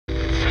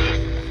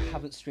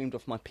haven't streamed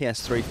off my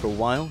PS3 for a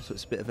while, so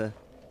it's a bit of a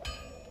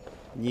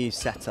new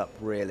setup,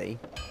 really.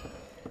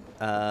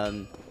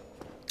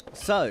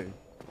 So,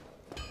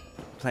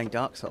 playing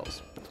Dark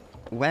Souls.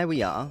 Where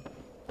we are,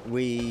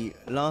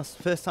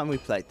 first time we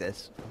played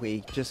this,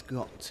 we just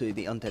got to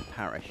the undead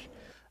parish,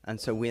 and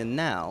so we are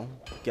now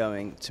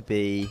going to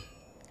be.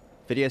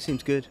 Video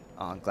seems good.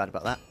 Oh, I'm glad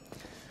about that.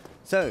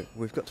 So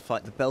we've got to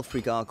fight the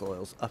Belfry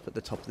Gargoyles up at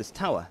the top of this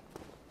tower.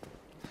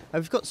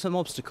 We've got some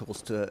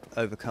obstacles to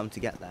overcome to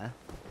get there.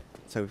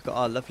 So we've got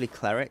our lovely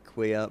cleric.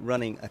 We are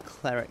running a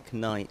cleric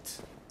knight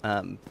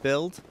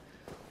build.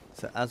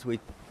 So as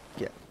we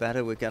get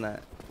better, we're gonna.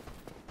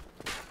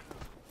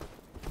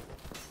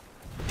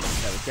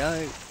 There we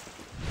go.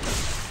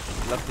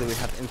 Luckily, we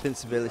have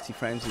invincibility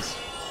frames as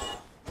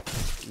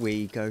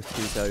we go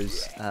through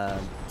those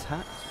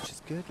attacks, which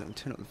is good. Let me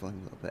turn up the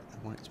volume a little bit.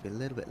 I want it to be a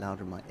little bit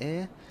louder in my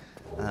ear.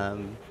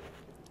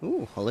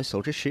 Ooh, Hollow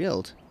Soldier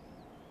Shield.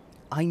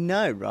 I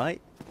know, right?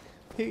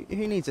 Who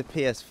needs a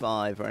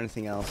PS5 or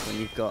anything else when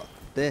you've got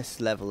this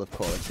level of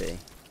quality?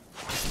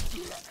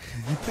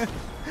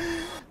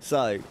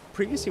 So,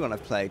 previously when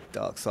I've played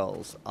Dark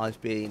Souls, I've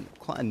been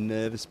quite a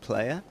nervous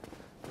player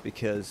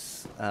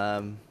because,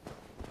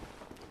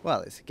 well,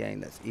 it's a game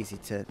that's easy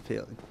to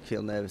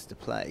feel nervous to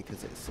play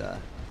because it's,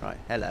 right,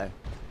 hello.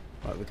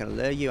 Right, we're going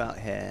to lure you out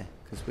here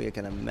because we are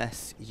going to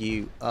mess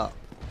you up,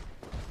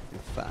 in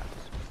fact.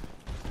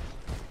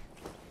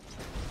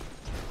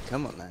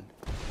 Come on then.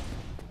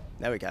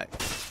 There we go.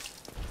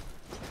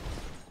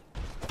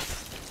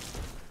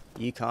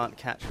 You can't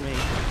catch me.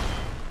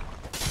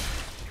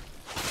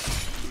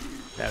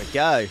 There we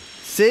go.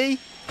 See?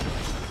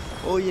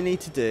 All you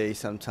need to do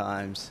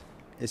sometimes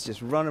is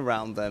just run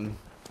around them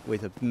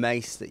with a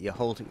mace that you're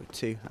holding with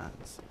two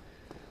hands.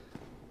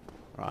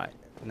 Right,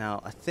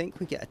 now I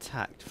think we get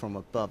attacked from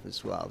above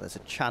as well. There's a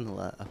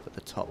channeler up at the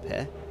top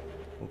here.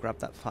 We'll grab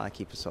that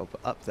Firekeeper soul, but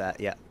up there,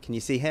 yeah. Can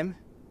you see him?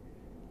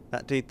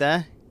 That dude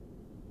there?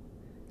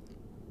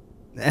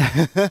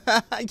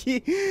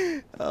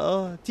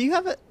 Oh, do you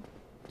have it?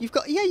 You've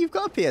got a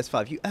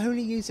PS5. You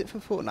only use it for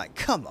Fortnite.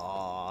 Come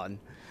on.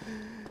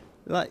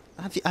 Like,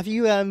 have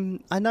you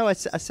I know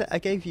I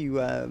gave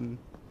you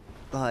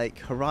like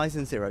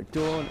Horizon Zero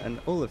Dawn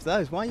and all of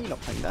those. Why are you not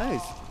playing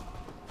those?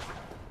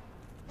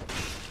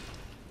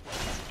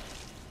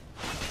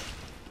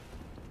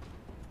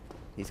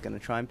 He's going to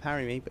try and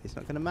parry me, but he's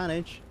not going to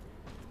manage.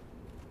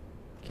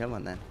 Come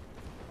on then.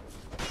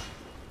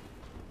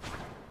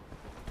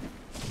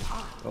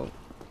 Oh.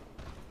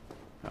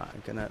 Right,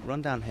 I'm going to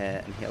run down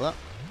here and heal up.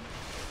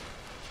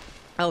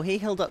 Oh, he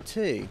healed up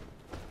too.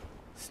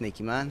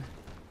 Sneaky man.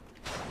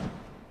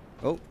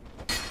 Oh.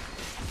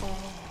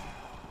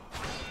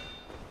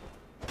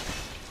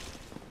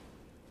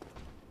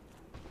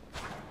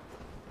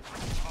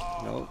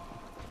 No.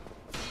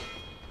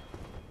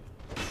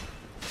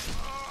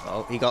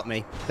 Oh, he got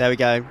me. There we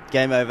go.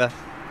 Game over.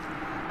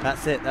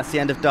 That's it. That's the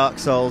end of Dark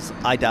Souls.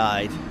 I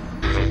died.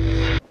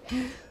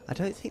 I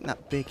don't think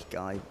that big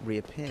guy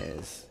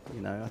reappears.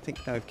 You know, I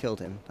think now I've killed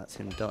him. That's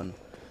him done.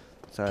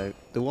 So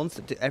the ones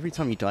that every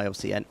time you die,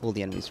 obviously, all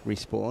the enemies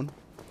respawn.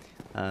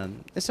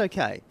 It's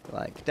okay.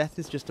 Like, death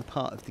is just a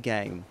part of the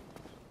game,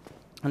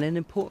 and an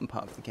important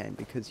part of the game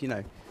because, you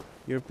know,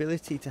 your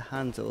ability to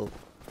handle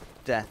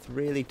death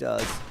really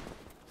does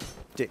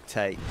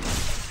dictate.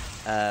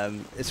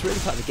 It's really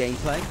part of the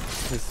gameplay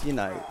because, you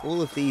know,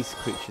 all of these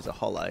creatures are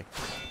hollow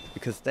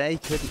because they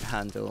couldn't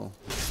handle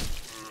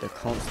the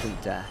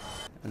constant death.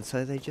 And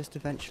so they just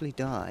eventually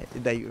die.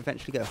 They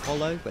eventually go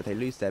hollow, where they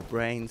lose their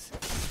brains,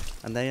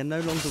 and they are no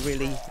longer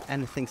really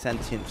anything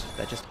sentient.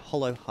 They're just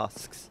hollow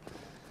husks.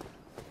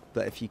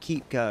 But if you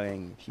keep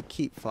going, if you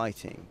keep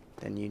fighting,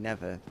 then you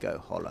never go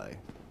hollow.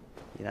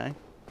 You know?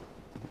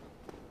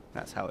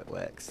 That's how it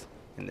works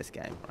in this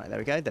game. Right, there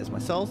we go. There's my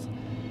souls.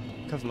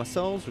 Recover my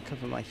souls,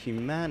 recover my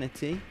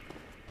humanity.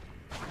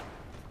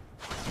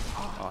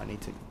 Oh, I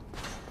need to...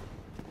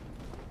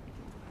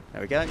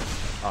 There we go.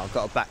 Oh, I've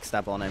got a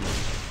backstab on him.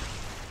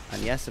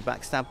 And yes, a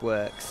backstab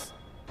works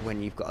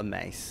when you've got a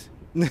mace.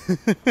 You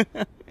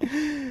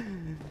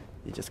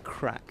just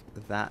crack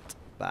that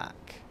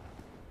back.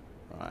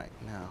 Right,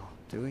 now,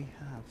 do we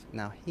have...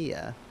 Now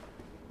here,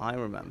 I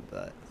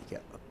remember you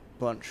get a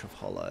bunch of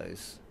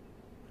hollows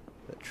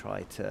that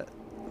try to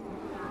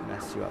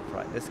mess you up.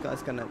 Right, this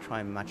guy's going to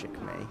try and magic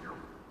me.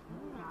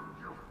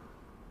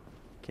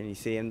 Can you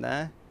see him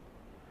there?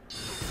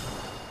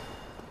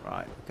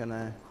 Right, we're going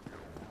to...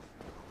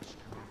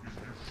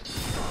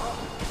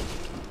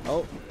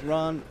 Oh,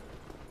 run.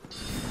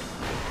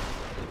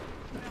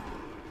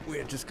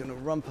 We're just going to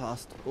run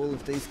past all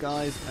of these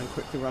guys and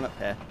quickly run up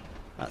here.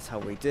 That's how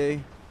we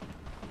do.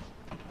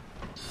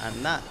 And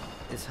that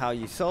is how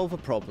you solve a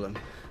problem.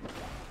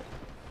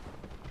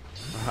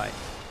 Right.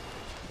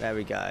 There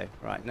we go.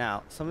 Right,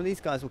 now, some of these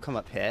guys will come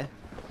up here,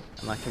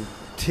 and I can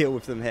deal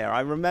with them here.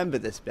 I remember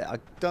this bit.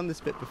 I've done this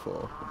bit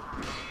before.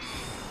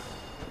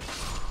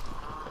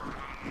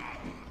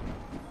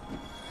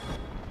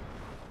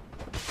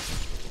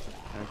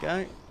 There we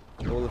go.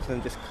 All of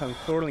them just come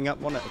crawling up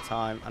one at a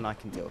time, and I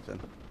can deal with them.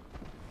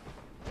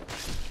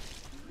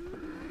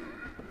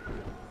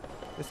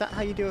 Is that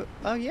how you do it?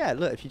 Oh yeah,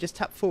 look, if you just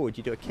tap forward,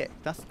 you do a kick.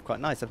 That's quite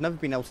nice. I've never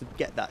been able to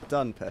get that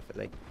done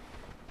perfectly.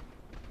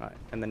 Right,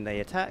 and then they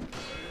attack,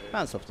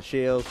 bounce off the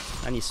shield,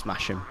 and you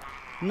smash them.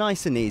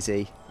 Nice and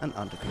easy, and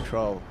under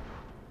control.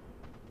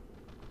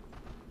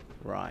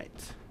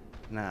 Right,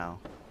 now,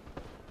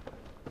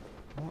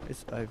 what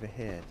is over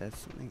here? There's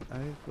something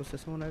over, was there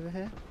someone over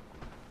here?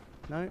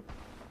 No?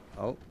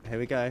 Oh, here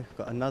we go.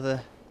 Got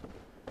another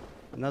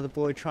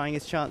boy trying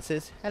his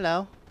chances.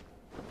 Hello.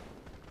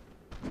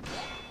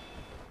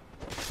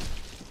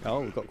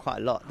 Oh, we've got quite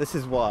a lot. This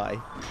is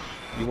why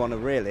you want to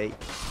really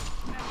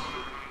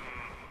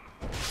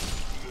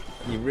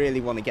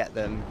want to get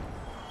them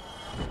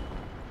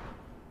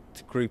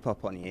to group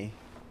up on you,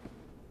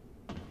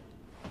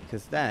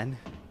 because then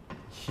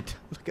you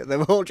look at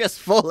them all just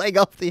falling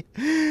off the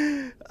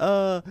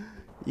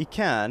you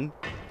can.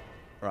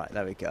 Right,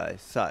 there we go.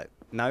 So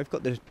now we've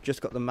got just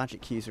got the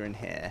magic user in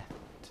here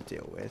to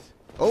deal with.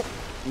 Oh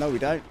no, we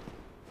don't.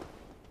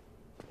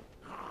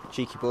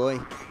 Cheeky boy.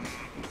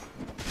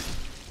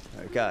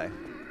 There we go.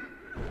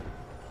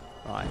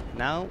 Right,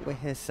 now we're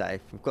here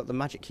safe. We've got the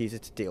magic user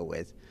to deal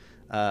with.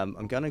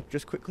 I'm going to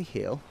just quickly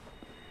heal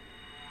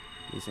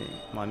using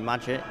my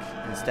magic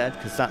instead,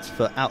 because that's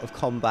for out of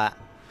combat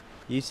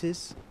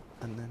uses.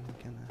 And then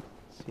we're going to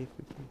see if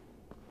we can...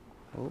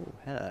 Oh,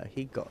 hello.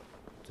 He got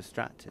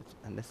distracted,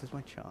 and this is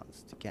my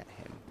chance to get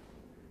him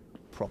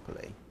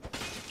properly.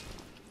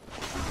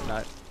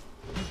 No,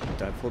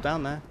 don't fall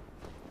down there.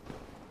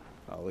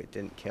 Oh, it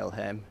didn't kill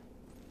him.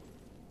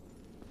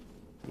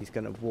 He's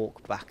going to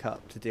walk back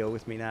up to deal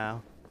with me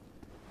now.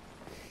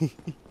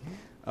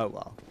 Oh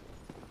well.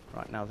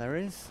 Right, now there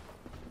is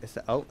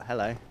there, oh,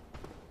 hello.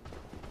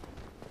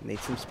 Need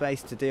some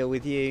space to deal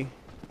with you.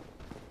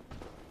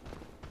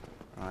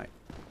 Right.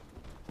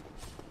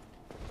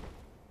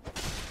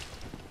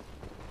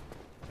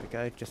 There we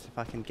go, just if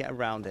I can get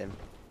around him.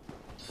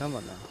 Come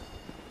on now.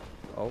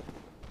 Oh.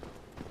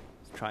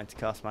 He's trying to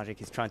cast magic,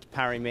 he's trying to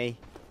parry me.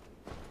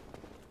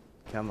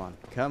 Come on,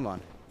 come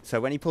on. So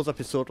when he pulls up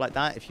his sword like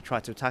that, if you try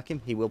to attack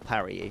him, he will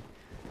parry you.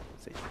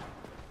 See?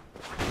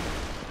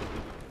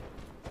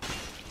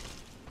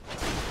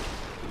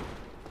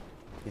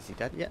 Is he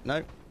dead yet?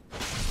 No.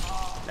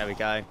 There we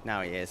go.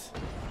 Now he is.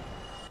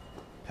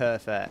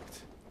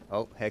 Perfect.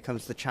 Oh, here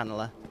comes the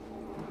channeler.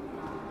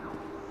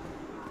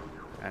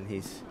 And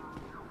he's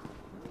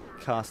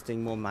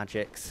casting more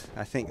magics.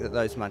 I think that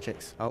those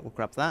magics... Oh, we'll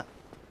grab that.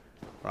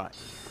 Right.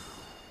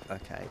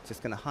 Okay,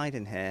 just going to hide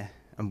in here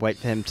and wait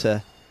for him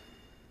to...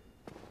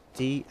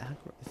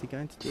 De-aggro? Is he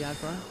going to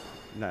de-aggro?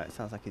 No, it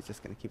sounds like he's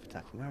just going to keep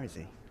attacking. Where is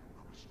he?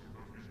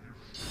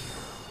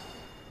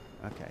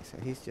 Okay, so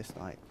he's just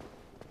like...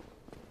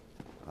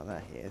 Oh,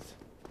 there he is.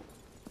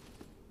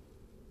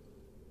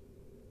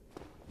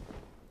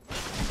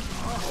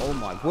 Oh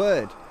my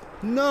word!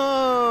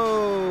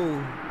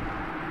 No!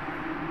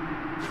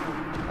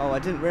 Oh, I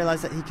didn't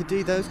realise that he could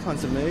do those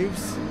kinds of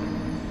moves.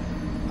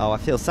 Oh, I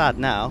feel sad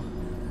now.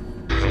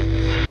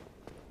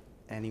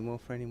 Any more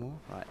for any more?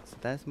 Right, so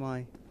there's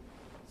my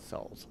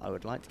souls. I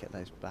would like to get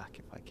those back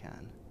if I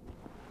can.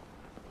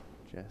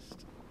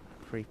 Just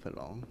creep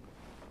along.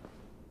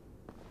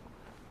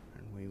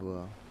 And we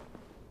will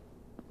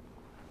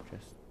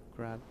just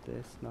grab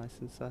this nice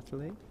and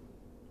subtly.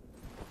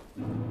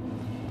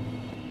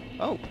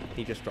 Oh,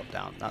 he just dropped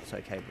down. That's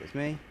okay with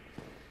me.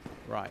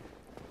 Right.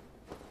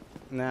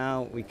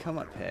 Now we come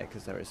up here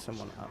because there is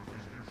someone up.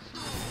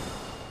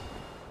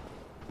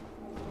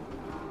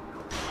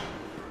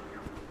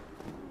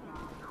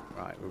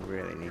 Right, we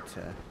really need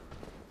to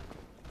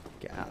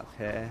get out of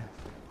here.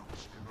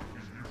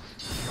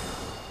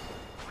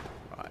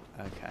 Right,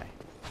 okay.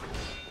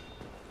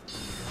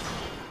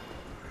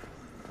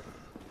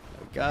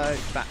 There we go.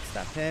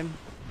 Backstab him.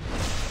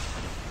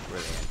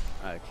 Brilliant.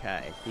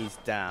 Okay, he's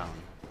down.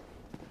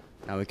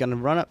 Now we're going to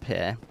run up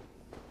here,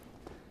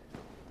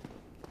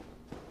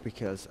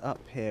 because up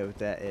here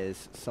there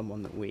is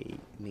someone that we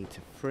need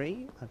to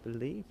free, I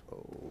believe.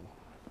 Oh,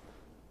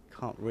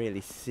 can't really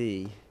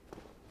see.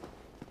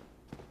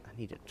 I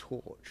need a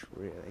torch,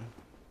 really.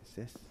 Is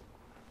this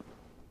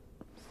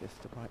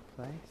the right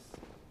place?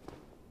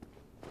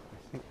 I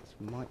think this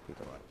might be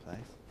the right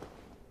place.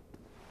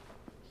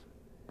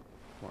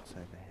 What's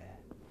over here?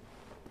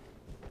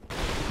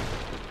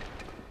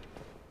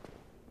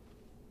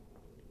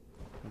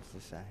 What does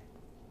this say?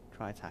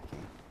 Try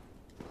attacking.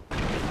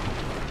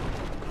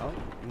 Oh,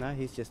 no,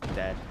 he's just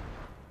dead.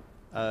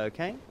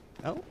 Okay.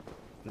 Oh,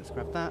 let's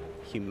grab that.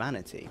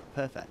 Humanity.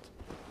 Perfect.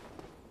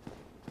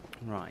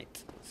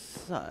 Right.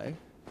 So,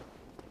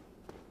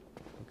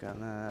 we're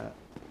gonna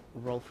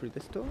roll through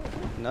this door.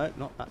 No,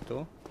 not that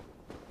door.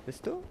 This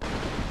door.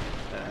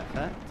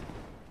 Perfect.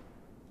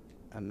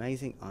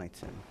 Amazing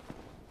item.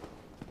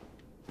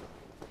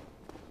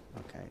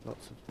 Okay,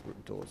 lots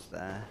of doors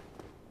there.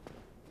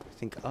 I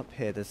think up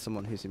here there's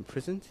someone who's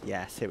imprisoned.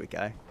 Yes, here we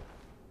go.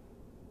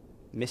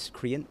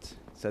 Miscreant.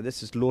 So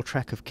this is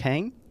Lordran of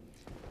Cain.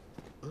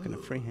 I'm gonna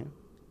free him.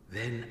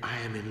 Then I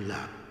am in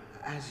luck.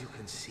 As you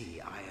can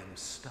see, I am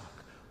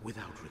stuck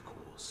without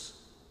recourse.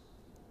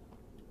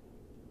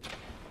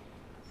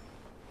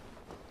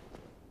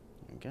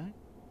 go.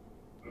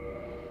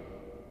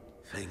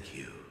 Thank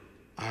you.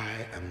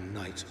 I am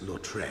Knight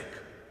Lordran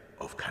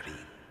of Karim.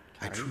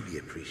 I truly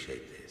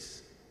appreciate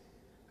this.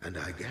 And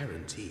I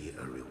guarantee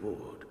a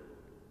reward.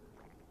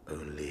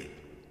 Only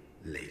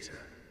later.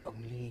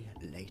 Only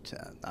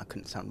later. That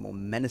couldn't sound more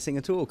menacing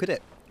at all, could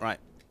it? Right.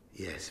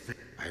 Yes,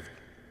 I've...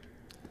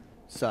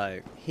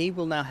 So, he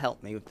will now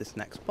help me with this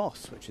next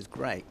boss, which is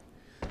great.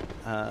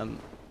 Now,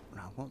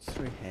 what's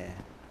through here?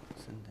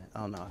 What's in there?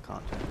 Oh, no, I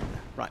can't do anything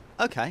there. Right,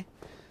 okay.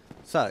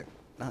 So,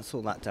 that's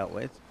all that dealt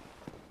with.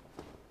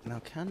 Now,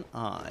 can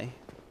I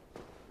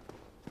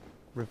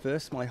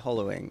reverse my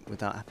hollowing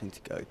without having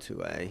to go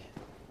to a...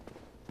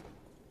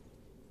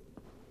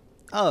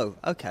 Oh,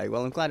 okay.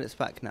 Well, I'm glad it's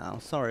back now.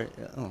 Sorry.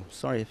 Oh,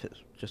 sorry if it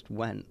just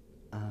went.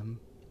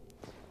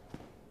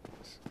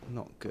 It's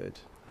not good.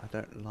 I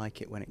don't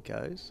like it when it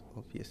goes,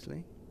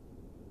 obviously.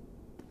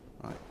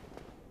 Right.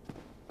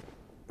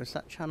 Was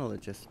that channeler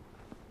just...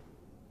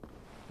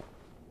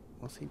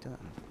 What's he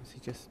done? Is he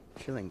just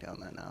chilling down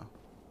there now?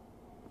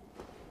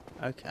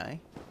 Okay.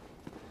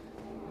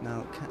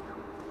 Now, can...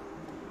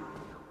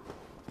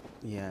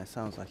 Yeah,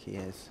 sounds like he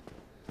is.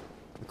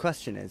 The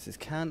question is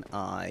can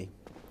I...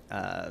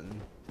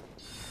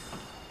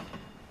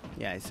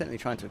 Yeah, he's certainly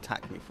trying to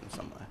attack me from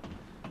somewhere.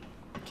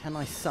 Can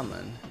I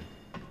summon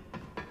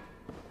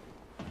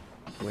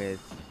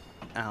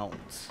without...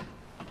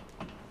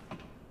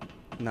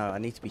 No, I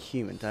need to be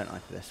human, don't I,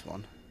 for this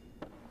one?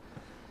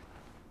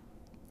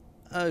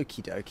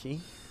 Okie dokie.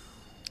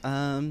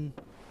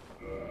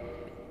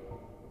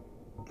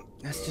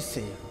 Let's just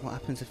see. What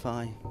happens if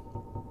I...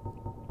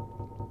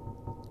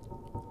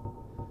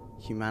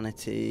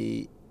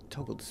 Humanity...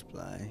 Toggle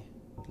display...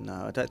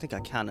 No, I don't think I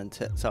can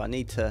until... So I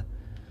need to...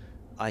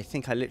 I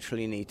think I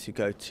literally need to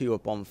go to a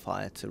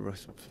bonfire to...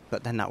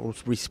 But then that will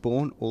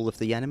respawn all of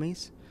the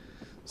enemies.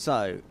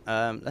 So,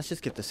 let's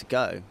just give this a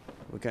go.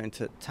 We're going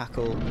to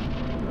tackle...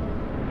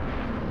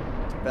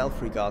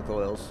 Belfry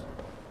Gargoyles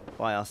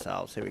by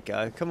ourselves. Here we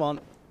go. Come on.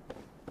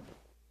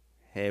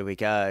 Here we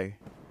go.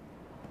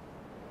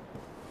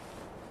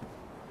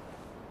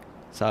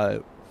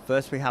 So,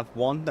 first we have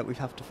one that we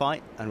have to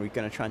fight, and we're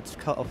going to try and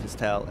cut off his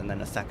tail, and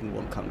then a second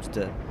one comes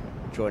to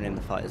join in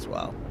the fight as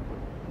well.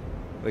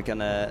 We're going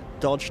to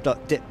dodge,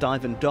 duck, dip,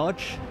 dive, and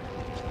dodge.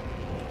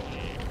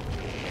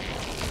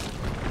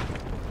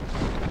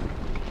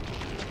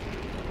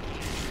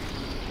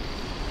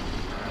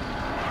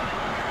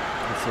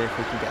 Let's see if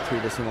we can get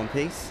through this in one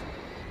piece.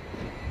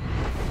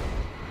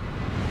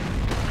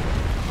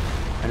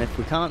 And if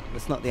we can't,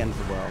 it's not the end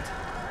of the world.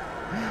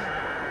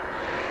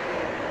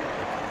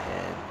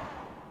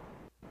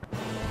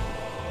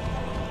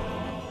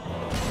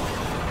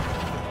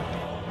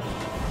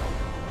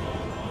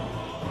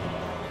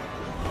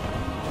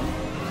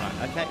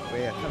 Okay, we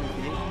are coming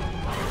for you.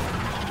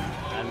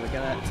 And we're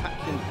going to attack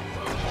you.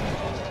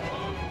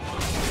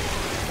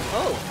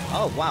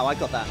 Oh, wow, I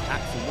got that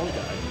axe in one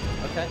go.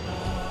 Okay.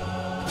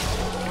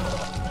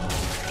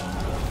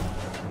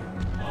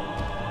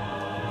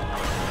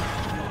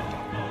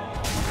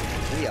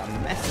 We are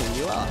messing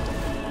you up,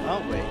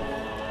 aren't we?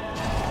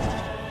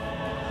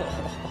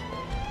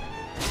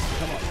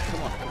 Come on,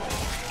 come on.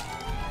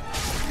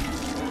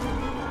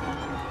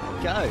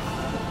 Go.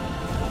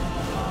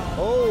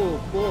 Oh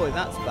boy,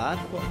 that's bad.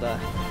 What the?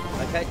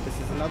 Okay, this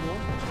is another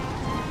one.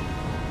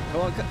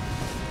 Come on,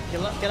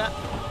 get up, get up.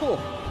 Oh.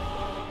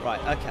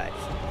 Right, okay.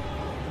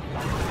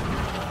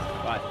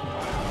 Right.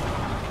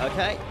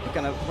 Okay, we're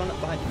gonna run up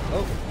behind you.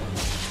 Oh.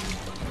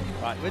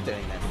 Right, we're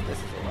doing this. This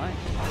is alright.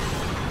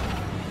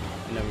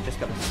 And then we just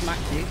gotta smack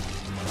you.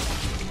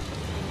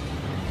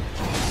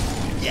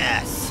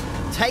 Yes!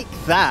 Take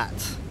that!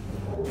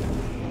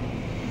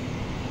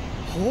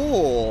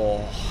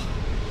 Oh!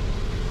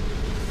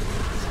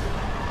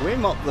 We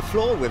mopped the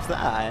floor with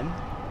that,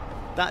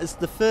 That is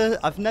the first...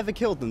 I've never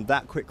killed them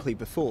that quickly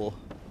before.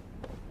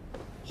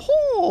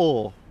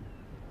 Oh!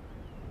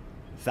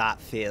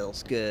 That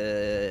feels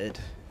good.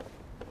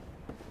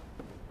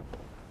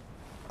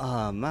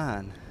 Oh,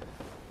 man.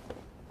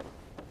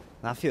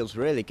 That feels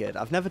really good.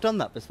 I've never done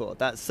that before.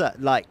 That's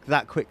like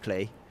that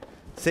quickly.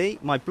 See,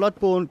 my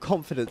Bloodborne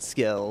confidence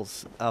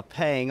skills are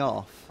paying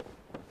off.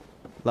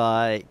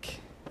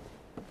 Like,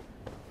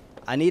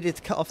 I needed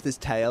to cut off this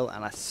tail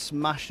and I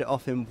smashed it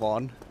off in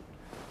one.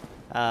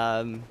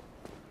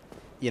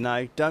 You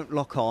know, don't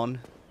lock on.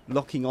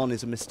 Locking on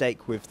is a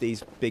mistake with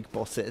these big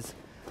bosses.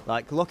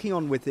 Like, locking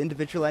on with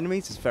individual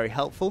enemies is very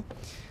helpful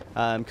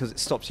because it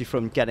stops you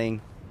from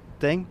getting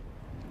thing.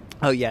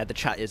 Oh yeah, the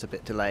chat is a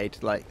bit delayed.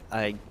 Like,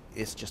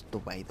 it's just the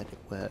way that it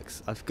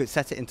works. I've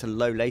set it into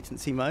low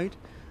latency mode,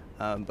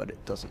 but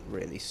it doesn't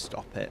really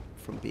stop it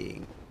from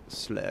being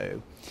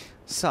slow.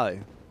 So,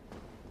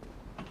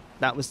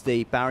 that was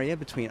the barrier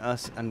between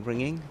us and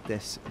ringing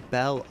this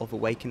Bell of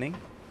Awakening.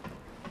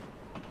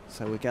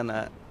 So we're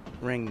gonna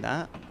ring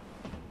that,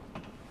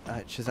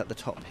 which is at the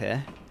top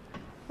here.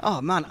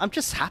 Oh man, I'm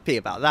just happy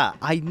about that.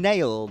 I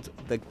nailed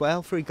the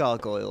Belfry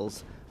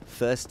Gargoyles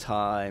first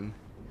time.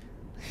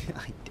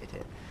 I did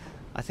it.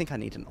 I think I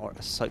need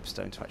a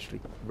soapstone to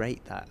actually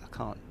rate that. I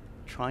can't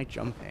try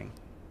jumping.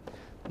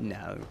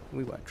 No,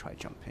 we won't try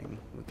jumping.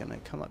 We're going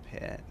to come up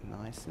here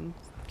nice and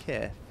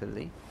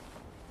carefully.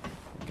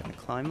 We're going to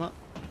climb up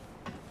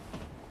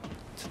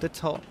to the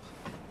top.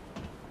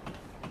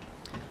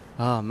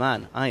 Oh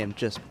man, I am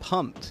just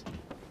pumped.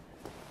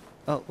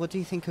 Oh, what do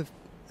you think of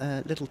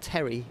little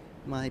Terry,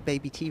 my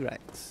baby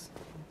T-Rex?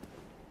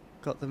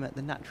 Got them at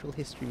the Natural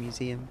History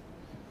Museum.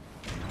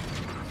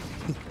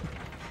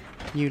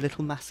 New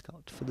little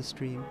mascot for the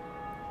stream.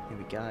 Here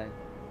we go.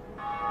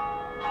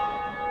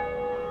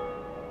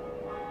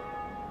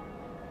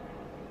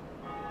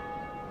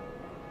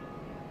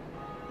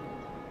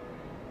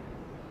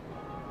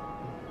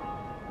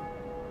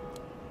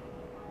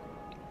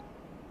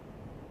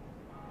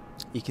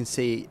 You can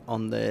see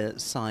on the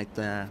side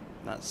there,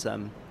 that's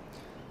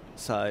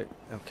so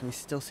can we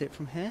still see it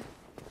from here?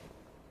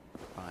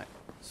 Right,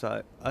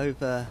 so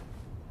over,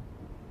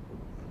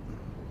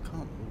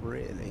 can't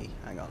really,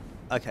 hang on.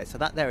 Okay, so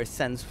that there is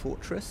Sen's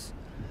Fortress.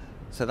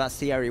 So that's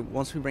the area,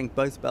 once we bring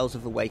both Bells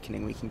of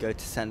Awakening, we can go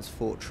to Sen's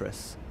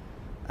Fortress.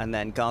 And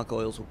then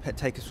Gargoyles will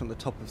take us from the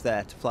top of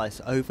there to fly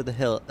us over the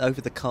hill, over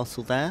the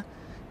castle there,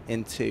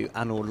 into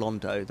Anor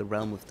Londo, the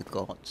realm of the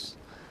gods.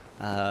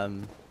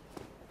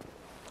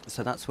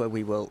 So that's where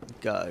we will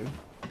go.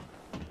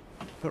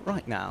 But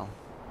right now,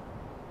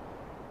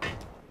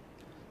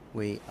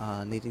 we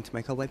are needing to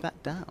make our way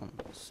back down.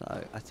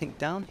 So I think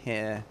down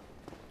here,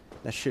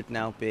 there should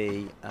now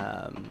be,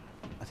 I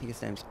think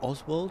his name's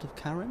Oswald of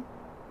Karen.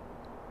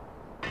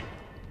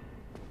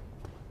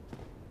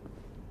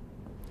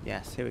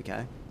 Yes, here we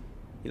go.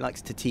 He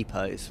likes to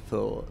T-pose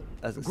for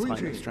as a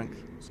sign of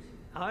strength.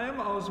 I am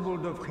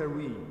Oswald of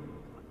Kareem,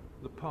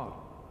 the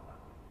partner.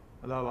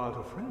 Thou art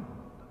a friend.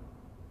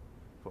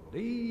 For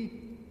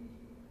thee,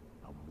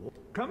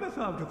 cometh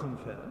thou to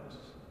confess?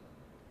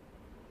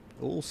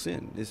 All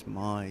sin is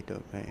my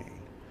domain.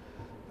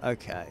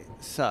 Okay,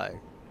 so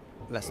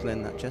let's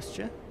learn that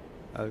gesture.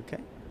 Okay.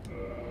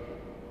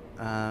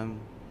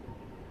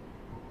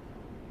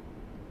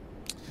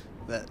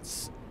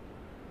 Let's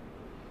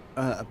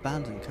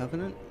abandon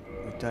covenant.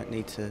 We don't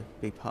need to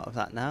be part of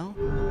that now.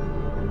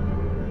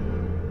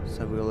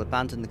 So we'll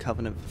abandon the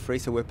covenant for free.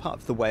 So we're part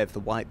of the Way of the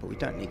White, but we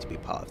don't need to be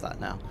part of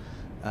that now.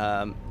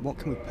 What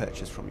can we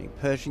purchase from you?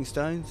 Purging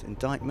stones,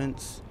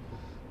 indictments,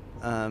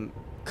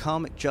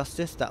 karmic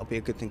justice. That'll be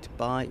a good thing to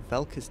buy.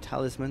 Velka's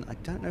talisman. I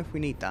don't know if we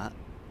need that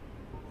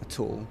at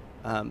all.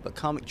 But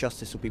karmic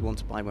justice will be one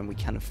to buy when we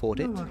can afford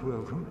it. Thou art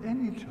welcome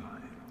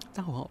anytime.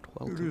 Thou art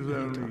welcome It is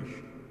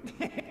anytime.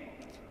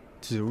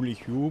 It is only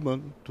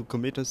human to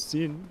commit a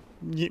sin.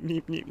 Nyip,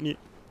 nyip, nyip, nyip.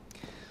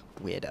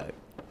 Weirdo.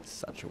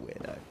 Such a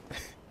weirdo.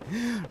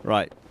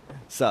 Right.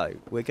 So,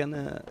 we're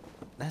gonna...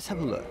 Let's have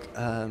a look.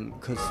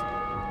 Because...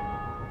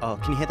 Oh,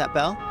 can you hear that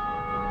bell?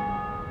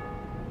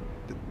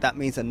 That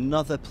means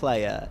another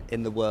player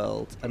in the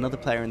world, another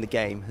player in the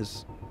game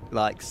has...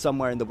 Like,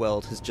 somewhere in the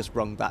world has just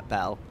rung that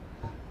bell.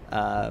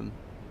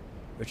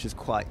 Which is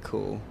quite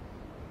cool.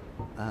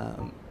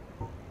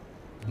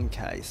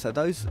 Okay, so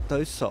those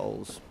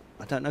souls...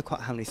 I don't know quite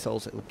how many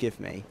souls it will give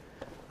me.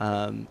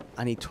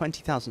 I need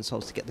 20,000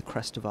 souls to get the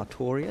Crest of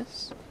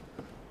Artorias,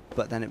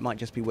 but then it might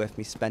just be worth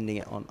me spending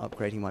it on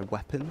upgrading my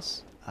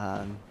weapons.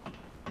 I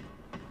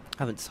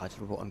haven't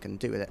decided what I'm going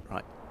to do with it.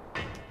 Right,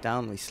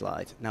 down we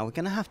slide. Now we're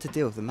going to have to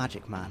deal with the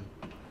Magic Man,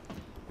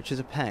 which is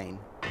a pain,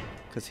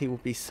 because he will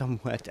be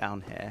somewhere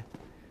down here.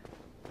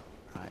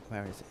 Right,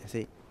 where is it? Is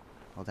he?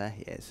 Oh, there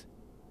he is.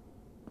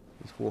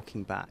 He's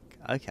walking back.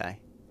 Okay.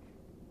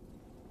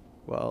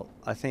 Well,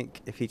 I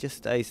think if he just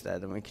stays there,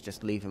 then we could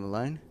just leave him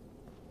alone.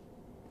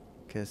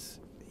 Because,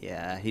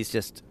 yeah, he's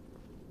just...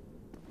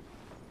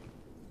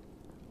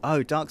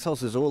 Oh, Dark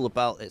Souls is all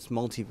about its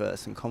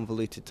multiverse and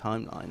convoluted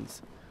timelines.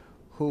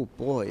 Oh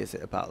boy, is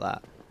it about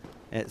that.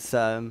 It's,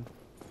 there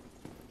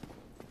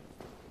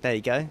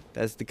you go.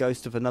 There's the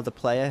ghost of another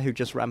player who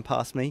just ran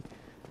past me,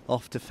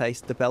 off to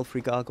face the Belfry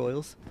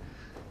Gargoyles.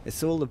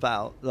 It's all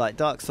about, like,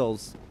 Dark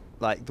Souls,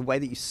 like, the way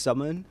that you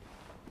summon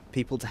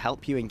people to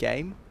help you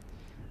in-game.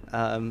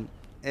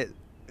 It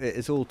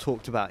is all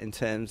talked about in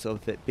terms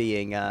of it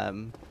being,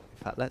 in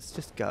fact, let's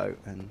just go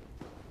and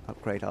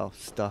upgrade our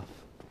stuff.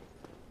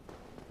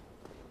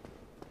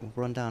 We'll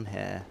run down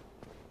here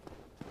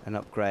and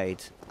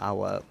upgrade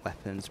our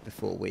weapons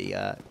before we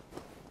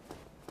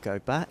go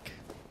back.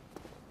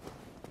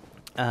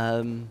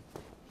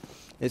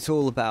 It's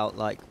all about,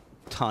 like,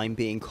 time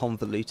being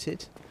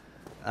convoluted.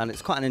 And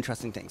it's quite an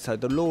interesting thing. So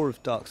the lore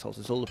of Dark Souls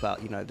is all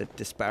about, you know, the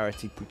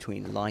disparity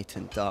between light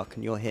and dark,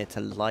 and you're here to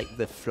light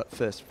the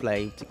first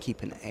flame to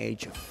keep an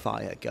age of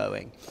fire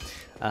going,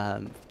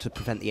 to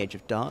prevent the age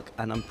of dark.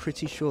 And I'm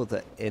pretty sure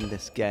that in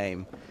this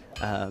game,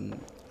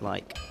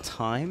 like,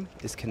 time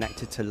is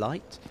connected to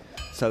light.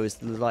 So as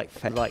the light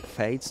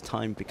fades,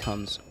 time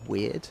becomes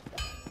weird,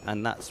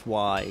 and that's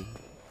why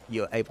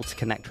you're able to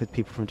connect with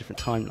people from different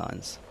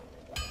timelines.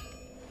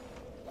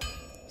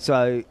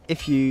 So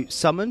if you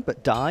summon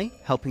but die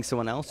helping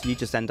someone else, you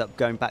just end up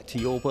going back to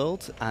your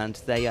world, and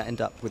they end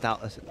up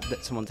without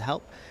someone to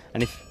help.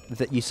 And if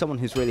you summon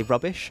who's really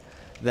rubbish,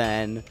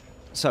 then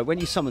So when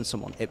you summon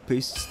someone, it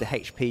boosts the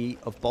HP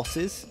of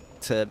bosses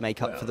to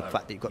make up for the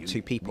fact that you've got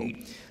 2 people.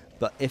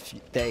 But if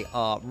they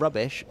are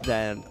rubbish,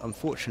 then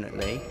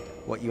unfortunately,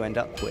 what you end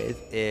up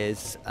with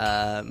is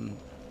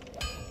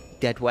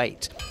dead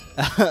weight.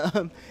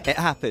 It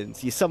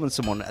happens. You summon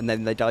someone and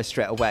then they die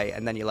straight away,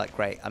 and then you're like,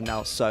 great, I'm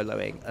now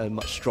soloing a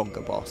much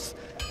stronger boss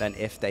than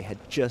if they had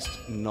just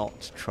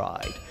not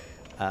tried.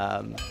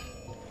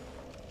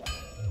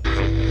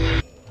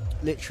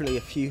 Literally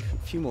a few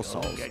more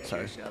souls.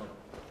 So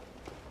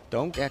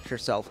don't get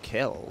yourself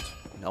killed.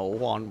 No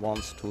one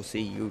wants to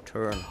see you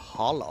turn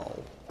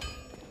hollow.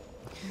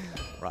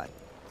 Right.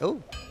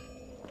 Oh.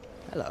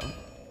 Hello.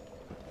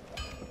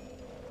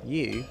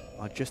 You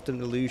are just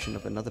an illusion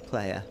of another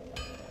player.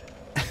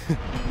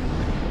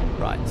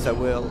 Right, so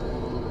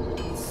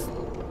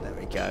there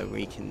we go,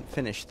 we can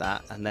finish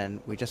that, and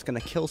then we're just going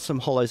to kill some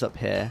hollows up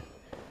here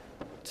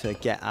to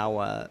get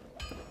our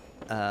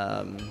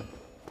to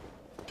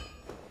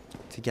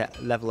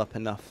get level up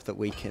enough that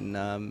we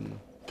can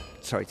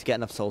sorry, to get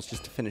enough souls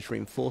just to finish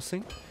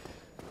reinforcing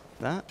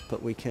that,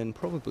 but we can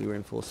probably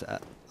reinforce it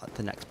at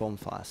the next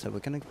bonfire. So we're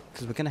gonna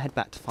head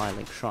back to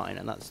Firelink Shrine,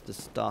 and that's the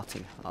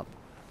starting hub.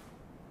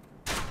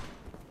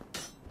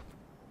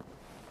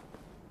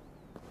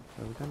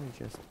 So we're going to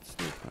just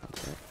sneak around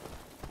it.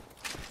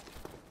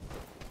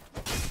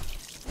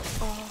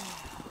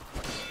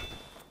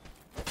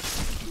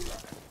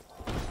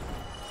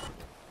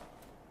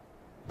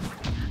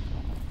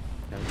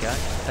 There we go.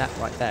 That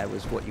right there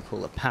was what you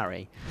call a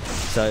parry.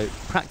 So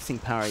practicing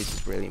parries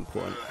is really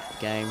important in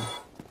the game.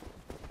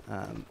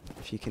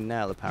 If you can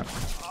nail a parry,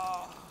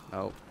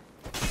 oh,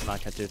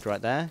 like I did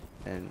right there,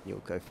 then you'll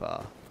go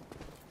far.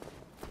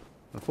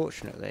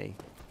 Unfortunately,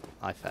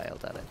 I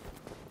failed at it.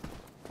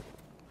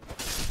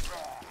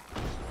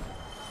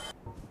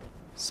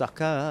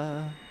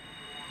 Sucker!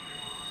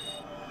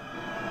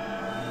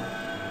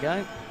 There we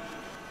go.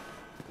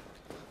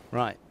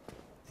 Right,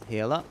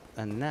 heal up,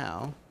 and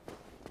now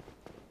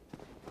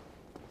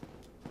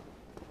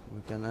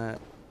we're gonna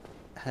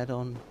head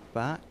on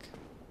back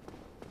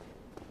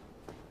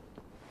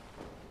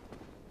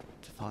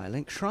to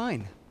Firelink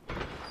Shrine.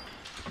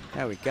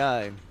 There we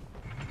go.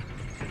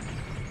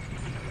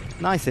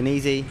 Nice and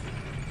easy.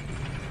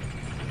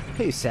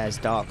 Who says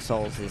Dark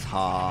Souls is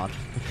hard?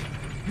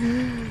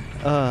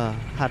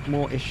 Had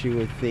more issue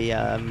with the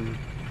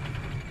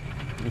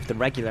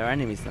regular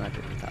enemies than I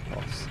did with that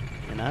boss,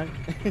 you know?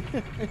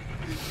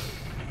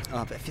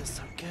 Oh, but it feels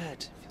so good.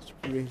 It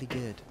feels really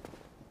good.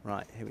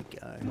 Right, here we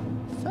go.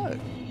 So,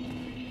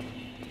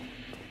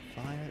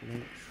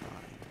 Firelink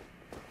Shrine.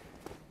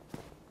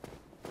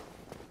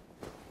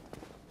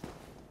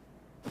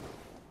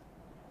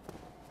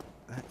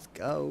 Let's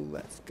go,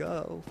 let's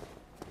go.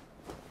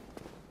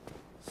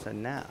 So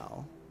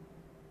now,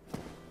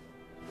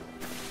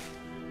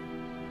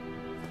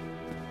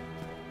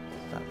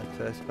 is that the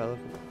first Bell of...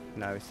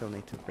 No, we still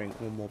need to bring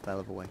one more Bell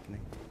of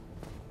Awakening.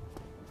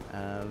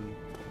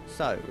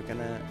 So, we're going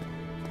to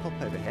pop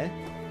over here.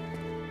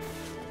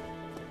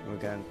 We're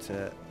going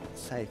to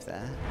save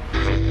there.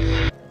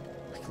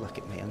 Look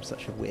at me, I'm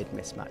such a weird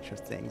mismatch of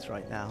things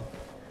right now.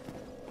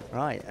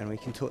 Right, and we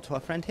can talk to our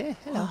friend here.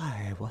 Hello.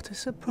 Why, what a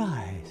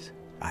surprise.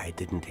 I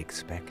didn't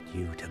expect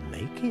you to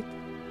make it.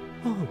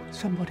 Oh,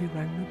 somebody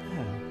rang the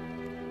bell.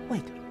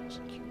 Wait,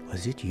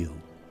 was it you?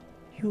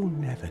 You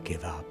never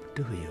give up,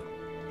 do you?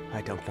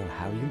 I don't know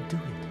how you do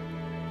it.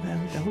 Well,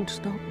 don't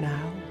stop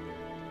now.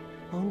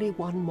 Only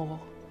one more.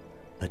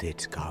 But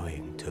it's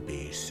going to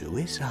be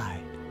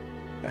suicide.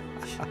 It's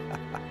going to be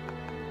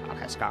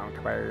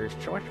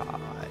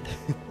suicide.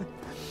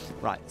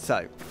 Right,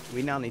 so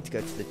we now need to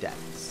go to the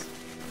depths.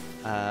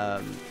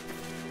 Now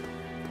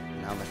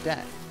the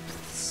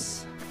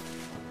depths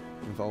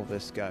involve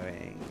us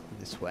going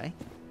this way.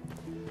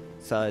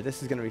 So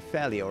this is going to be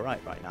fairly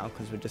alright right now,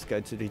 because we're just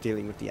going to be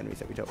dealing with the enemies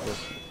that we dealt with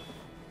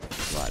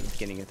right at the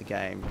beginning of the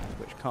game,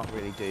 which can't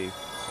really do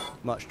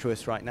much to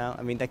us right now.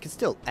 I mean, they could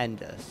still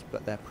end us,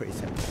 but they're pretty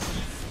simple.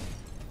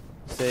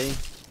 See?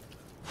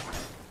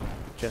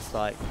 Just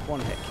like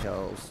one-hit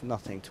kills,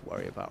 nothing to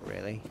worry about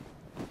really.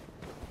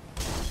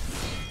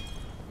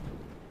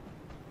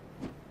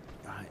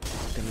 Right,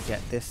 I'm gonna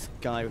get this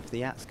guy with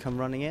the axe come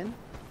running in.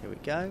 Here we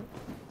go.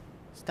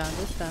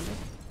 Standard, standard.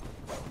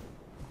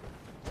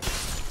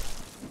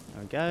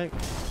 There we go.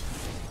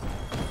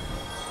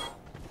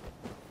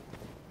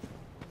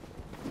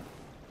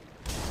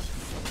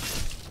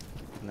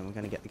 And then we're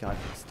gonna get the guy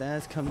from the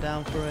stairs come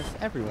down for us.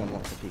 Everyone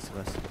wants a piece of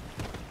us.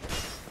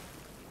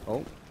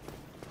 Oh.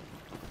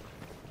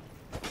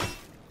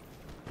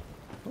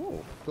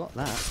 Oh, block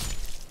that.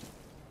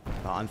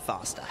 But I'm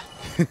faster.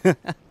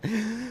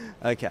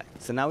 Okay,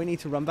 so now we need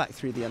to run back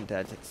through the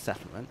undead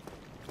settlement.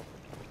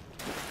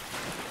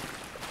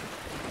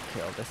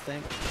 Kill this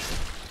thing.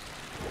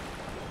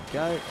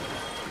 Go.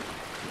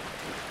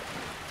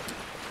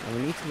 And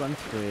we need to run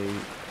through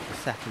the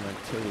settlement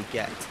till we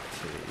get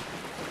to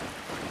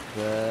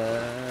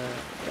the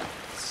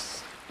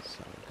depths.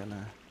 So we're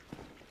gonna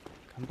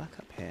come back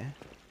up here.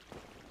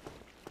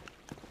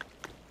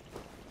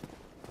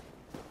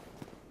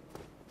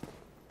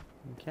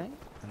 Okay,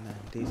 and then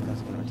these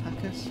guys are going to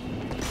attack us.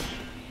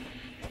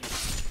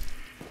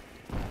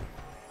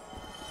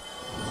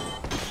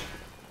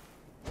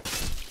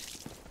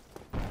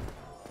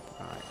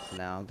 Right,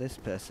 now this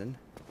person.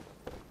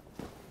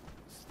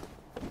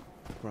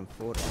 Run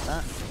forward like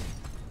that.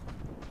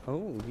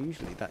 Oh,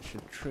 usually that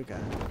should trigger.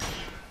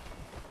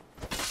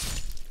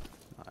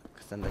 Right,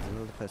 because then there's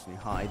another person who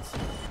hides.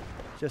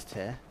 Just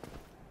here.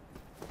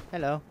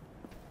 Hello.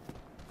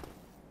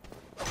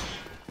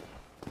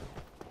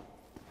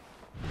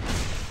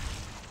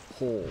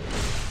 Oh,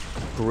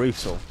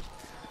 brutal.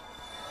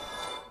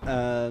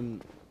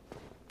 And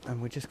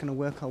we're just going to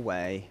work our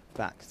way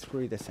back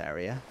through this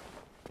area.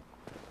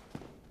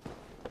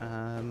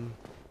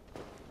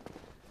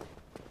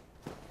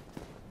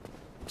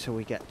 Till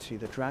we get to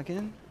the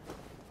dragon.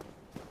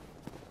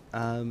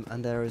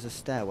 And there is a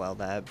stairwell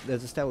there.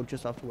 There's a stairwell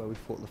just after where we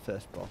fought the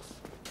first boss.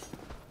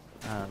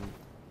 There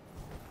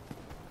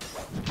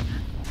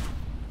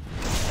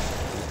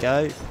we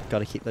go. Got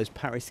to keep those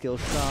parry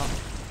skills sharp.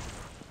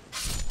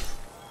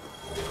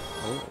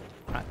 Oh,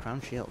 crack crown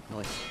shield.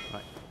 Nice.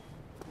 Right.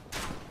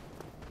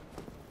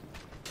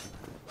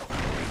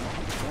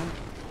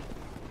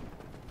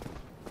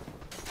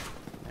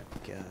 There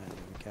we go. There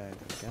we go. There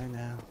we go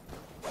now.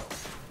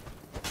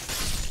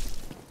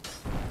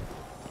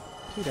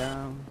 2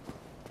 down.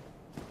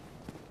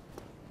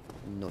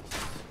 Nice.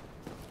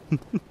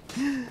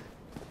 And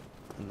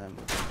then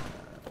we're gonna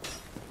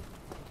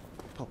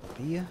pop up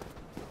here.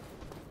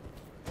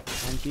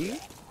 And you.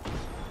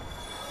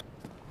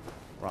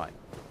 Right.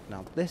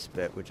 Now this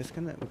bit we're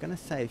gonna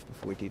save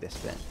before we do this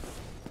bit.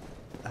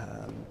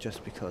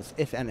 Just because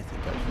if anything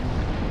goes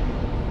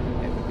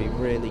wrong, it would be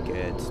really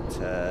good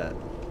to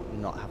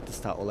not have to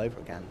start all over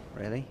again,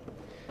 really.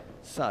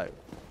 So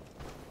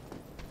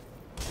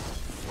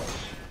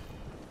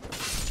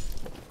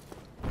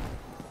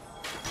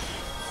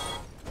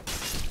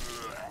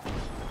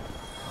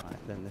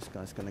then this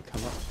guy's going to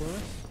come up for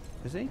us,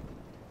 is he?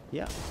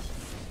 Yeah.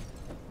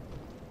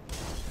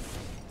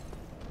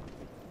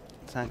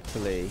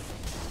 Thankfully,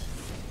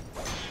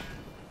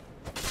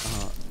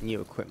 our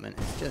new equipment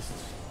is just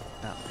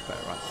that much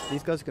better. Right, so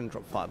these guys are going to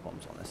drop fire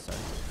bombs on us, so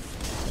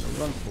I'm going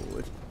to run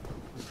forward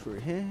through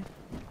here,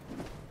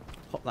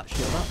 pop that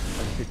shield up,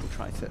 as people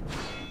try to.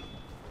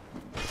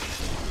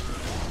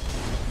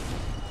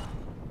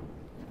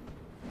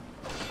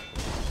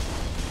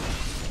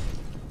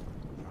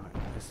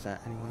 Is there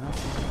anyone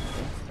else?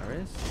 Yes, there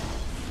is.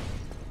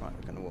 Right,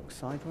 we're going to walk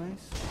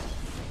sideways.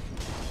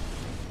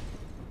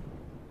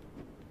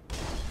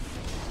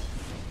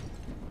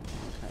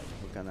 Okay,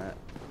 we're going to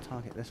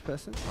target this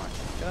person. Right,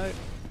 let's go.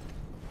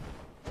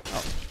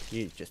 Oh,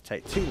 you just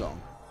take too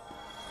long.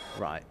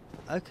 Right,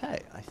 okay,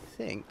 I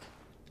think...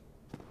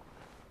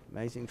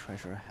 Amazing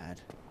treasure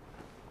ahead.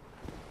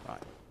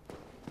 Right.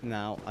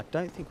 Now, I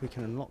don't think we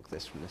can unlock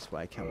this from this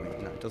way, can we?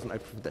 No, it doesn't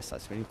open from this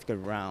side, so we need to go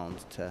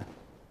round to...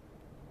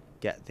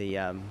 get the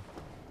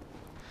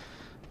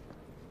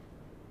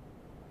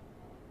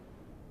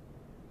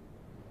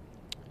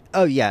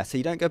oh yeah, so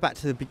you don't go back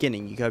to the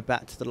beginning, you go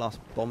back to the last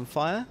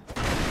bonfire.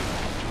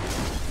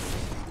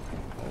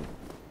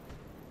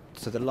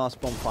 So the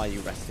last bonfire you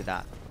rested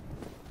at,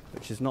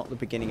 which is not the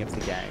beginning of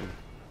the game.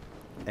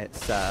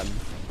 It's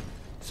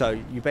so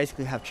you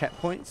basically have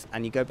checkpoints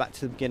and you go back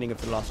to the beginning of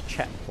the last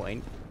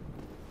checkpoint,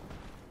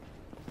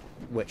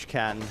 which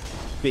can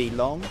be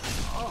long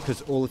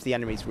because all of the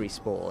enemies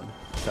respawn.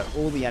 So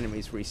all the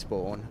enemies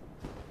respawn.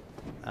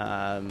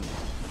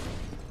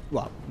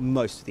 Well,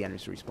 most of the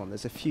enemies respawn.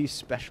 There's a few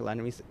special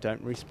enemies that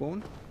don't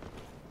respawn.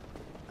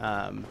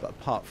 But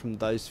apart from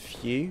those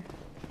few,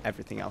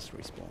 everything else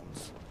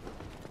respawns.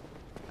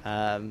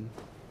 Right,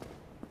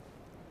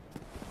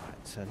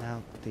 so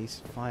now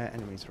these fire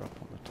enemies are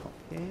up on the top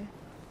here.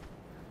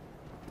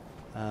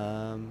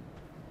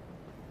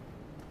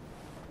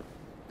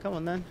 Come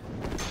on then.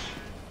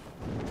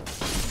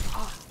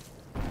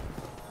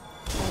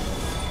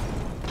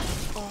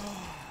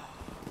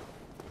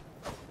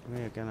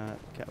 We're gonna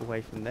get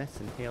away from this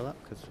and heal up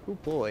because, oh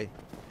boy,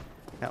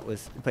 that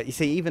was. But you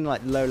see, even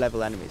like low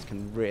level enemies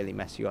can really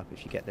mess you up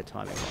if you get the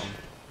timing wrong.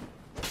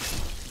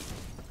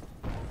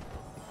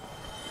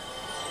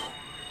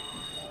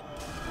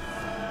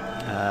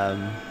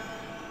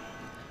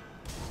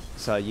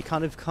 So you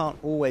kind of can't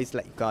always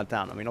let your guard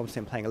down. I mean, obviously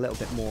I'm playing a little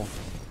bit more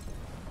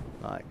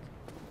like.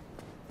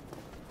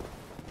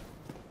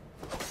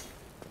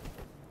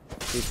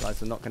 These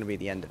guys are not going to be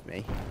the end of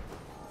me.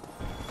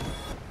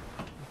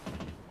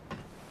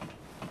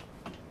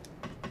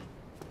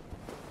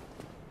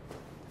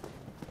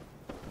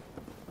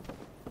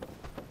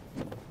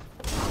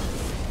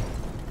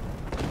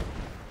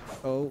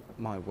 Oh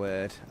my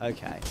word.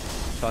 Okay.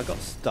 So I got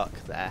stuck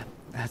there,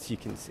 as you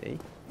can see.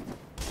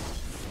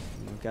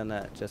 I'm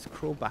gonna just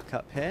crawl back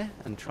up here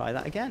and try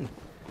that again.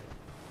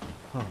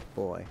 Oh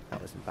boy,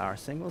 that was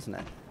embarrassing, wasn't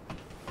it?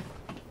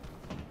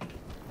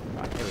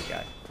 Right, here we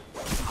go.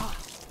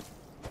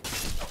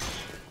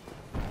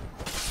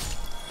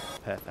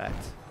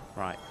 Perfect.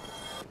 Right.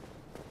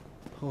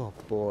 Oh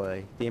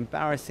boy, the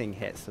embarrassing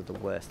hits are the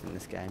worst in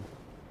this game.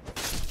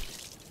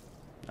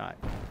 Right.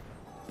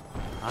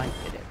 I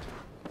did it.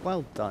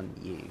 Well done,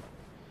 you.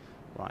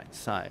 Right,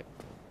 so...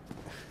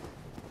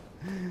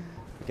 we're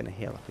going to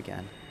heal up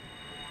again.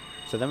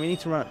 So then we need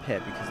to run up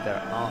here because there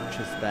are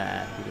archers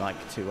there who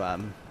like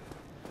to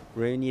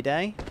ruin your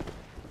day.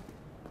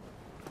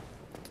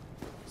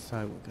 So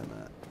we're going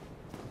to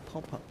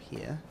pop up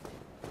here.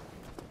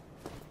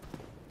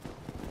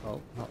 Oh,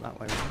 not that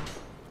way around.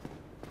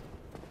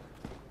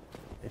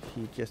 If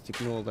you just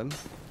ignore them.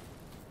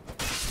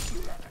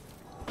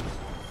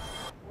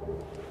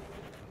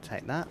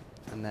 Take that.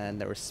 And then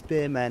there are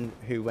spearmen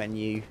who, when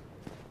you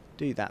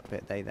do that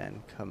bit, they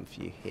then come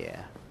for you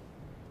here.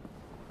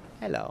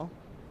 Hello.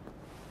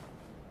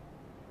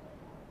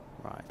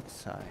 Right,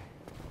 so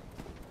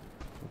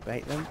we'll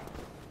bait them.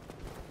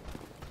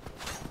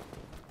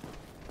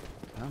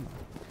 Come on,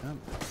 come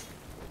on.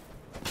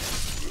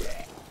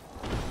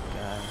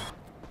 Go.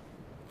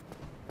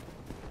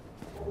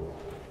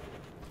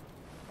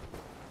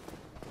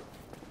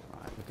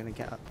 Right, we're going to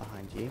get up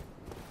behind you.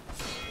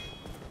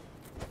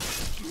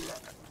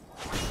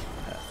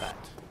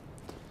 Perfect.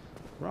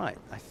 Right,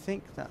 I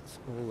think that's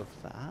all of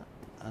that.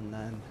 And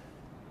then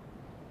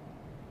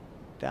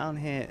down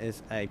here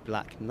is a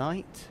Black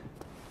Knight.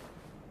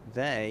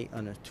 They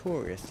are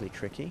notoriously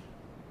tricky.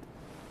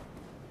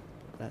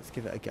 Let's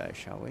give it a go,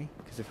 shall we?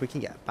 Because if we can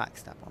get a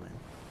backstab on him,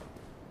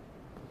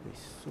 we'll be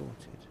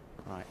sorted.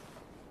 Right.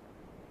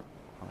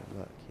 Oh,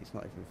 look, he's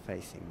not even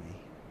facing me.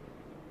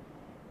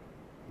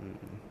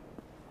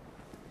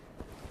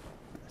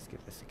 Let's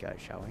give this a go,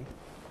 shall we?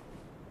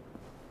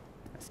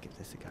 Let's give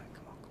this a go.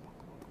 Come on, come on,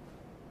 come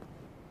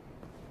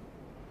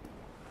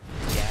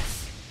on.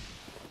 Yes.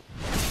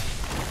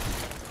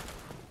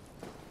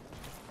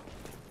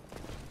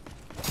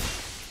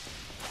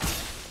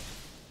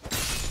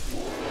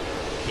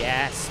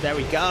 Yes, there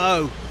we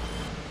go.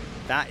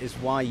 That is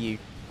why you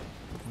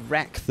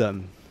wreck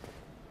them.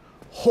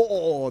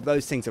 Oh,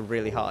 those things are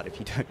really hard if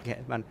you don't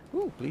get man.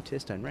 Ooh, blue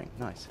tearstone ring,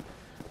 nice.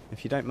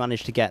 If you don't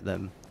manage to get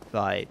them,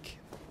 like,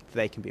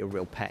 they can be a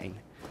real pain.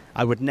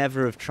 I would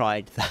never have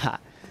tried that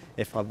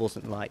if I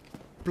wasn't like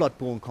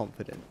Bloodborne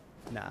confident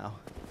now.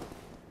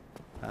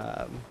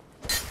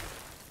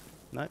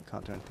 No,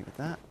 can't do anything with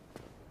that.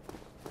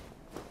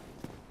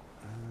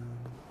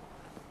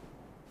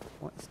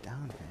 What's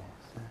down here?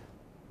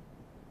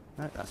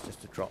 No, that's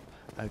just a drop.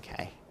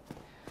 Okay.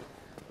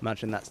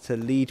 Imagine that's to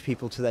lead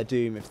people to their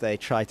doom if they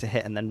try to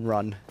hit and then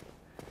run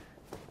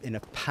in a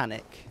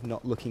panic,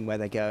 not looking where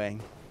they're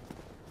going.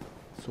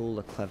 It's all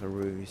a clever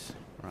ruse.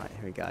 Right,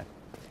 here we go.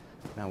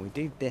 Now we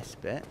do this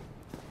bit,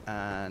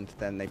 and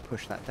then they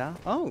push that down.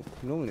 Oh,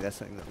 normally there's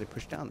something that they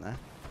push down there.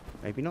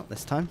 Maybe not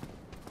this time.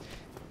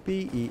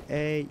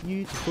 B-E-A,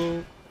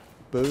 beautiful.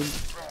 Boom,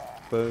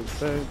 boom,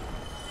 boom.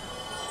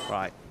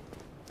 Right.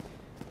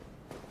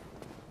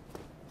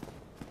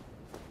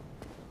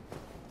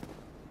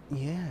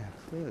 Yeah,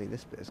 clearly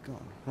this bit is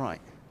gone. Right.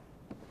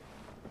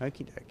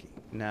 Okie dokie.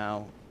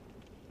 Now,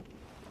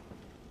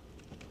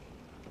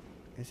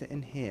 is it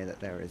in here that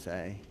there is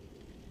a...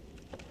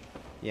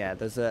 Yeah,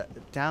 there's a...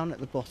 Down at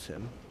the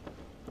bottom.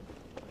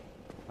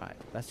 Right,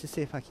 let's just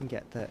see if I can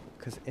get the...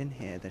 Because in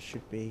here there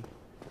should be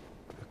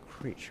a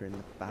creature in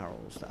the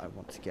barrels that I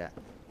want to get.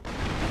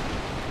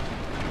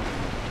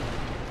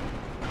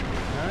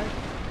 No?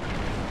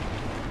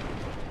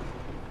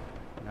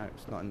 No,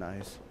 it's not in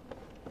those.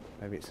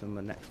 Maybe it's on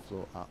the next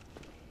floor up.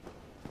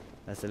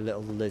 There's a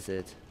little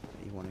lizard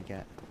that you want to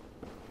get.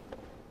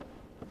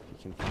 If you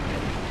can find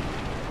it.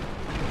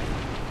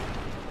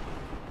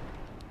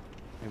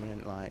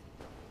 Imminent light.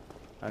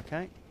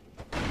 Okay.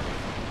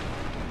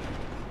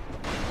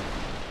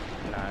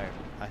 No,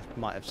 I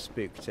might have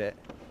spooked it.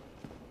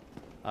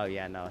 Oh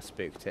yeah, no, I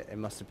spooked it. It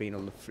must have been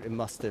on the. It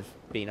must have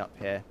been up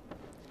here.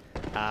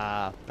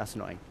 Ah, that's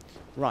annoying.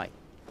 Right.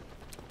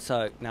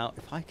 So now,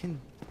 if I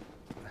can.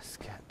 Let's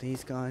get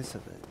these guys so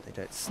that they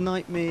don't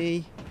snipe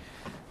me.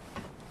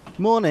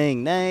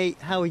 Morning,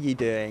 Nate. How are you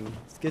doing?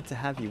 It's good to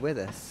have you with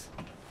us.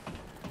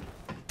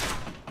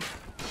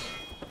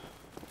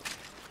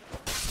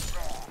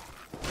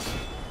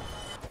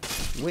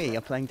 We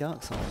are playing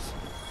Dark Souls,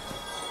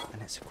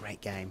 and it's a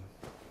great game.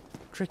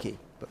 Tricky,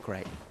 but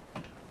great.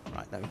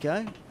 Right, there we go.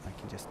 I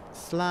can just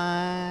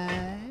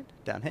slide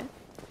down here.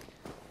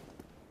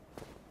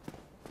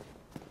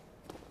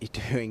 You're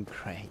doing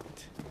great.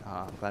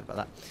 Oh, I'm glad about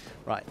that.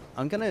 Right,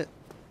 I'm gonna...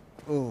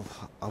 Oh,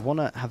 I want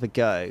to have a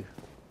go.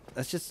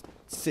 Let's just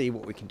see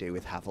what we can do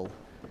with Havel.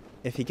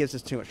 If he gives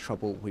us too much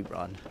trouble, we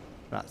run.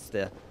 That's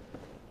the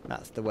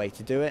way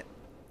to do it.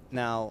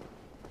 Now,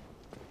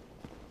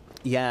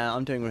 yeah,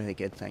 I'm doing really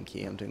good, thank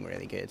you. I'm doing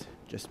really good.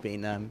 Just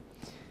been,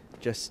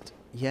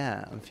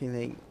 yeah, I'm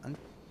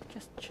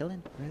just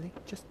chilling, really.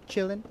 Just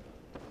chilling.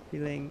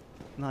 Feeling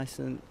nice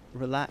and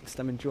relaxed.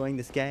 I'm enjoying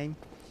this game.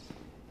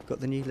 Got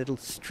the new little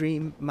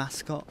stream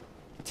mascot,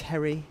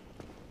 Terry,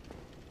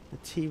 the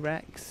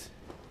T-Rex.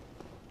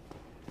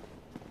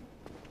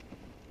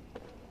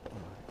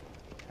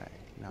 Okay,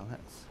 now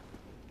let's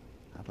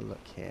have a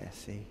look here,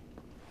 see.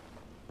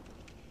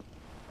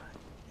 Right,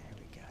 here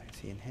we go. Is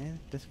he in here?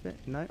 This bit?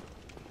 No.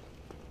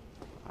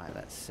 Right,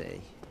 let's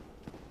see.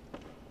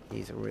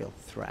 He's a real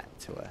threat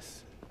to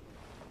us.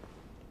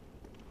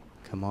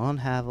 Come on,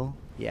 Havel.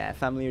 Yeah,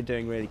 family are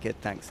doing really good,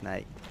 thanks,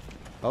 Nate.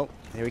 Oh,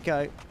 here we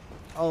go.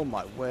 Oh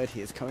my word, he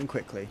is coming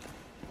quickly.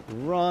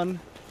 Run!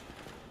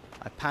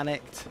 I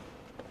panicked.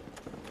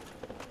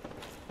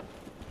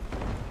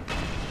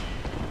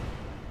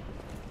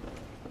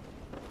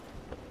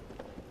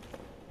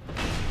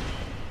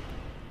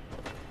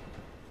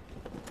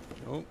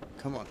 Oh,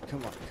 come on,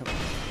 come on, come on.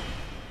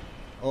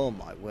 Oh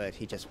my word,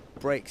 he just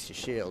breaks your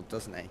shield,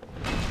 doesn't he?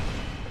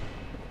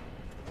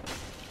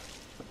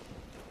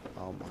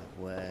 Oh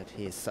my word,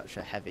 he is such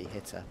a heavy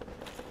hitter.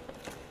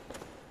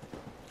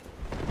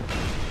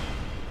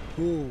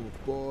 Oh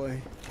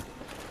boy.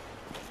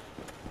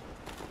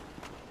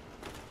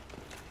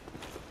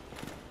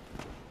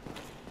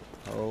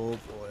 Oh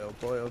boy, oh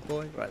boy, oh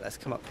boy. Right, let's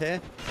come up here.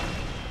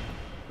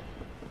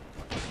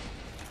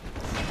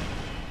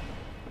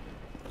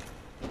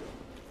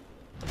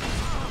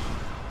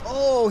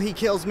 Oh, he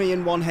kills me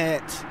in one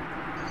hit.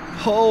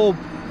 Oh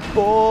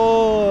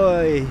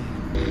boy.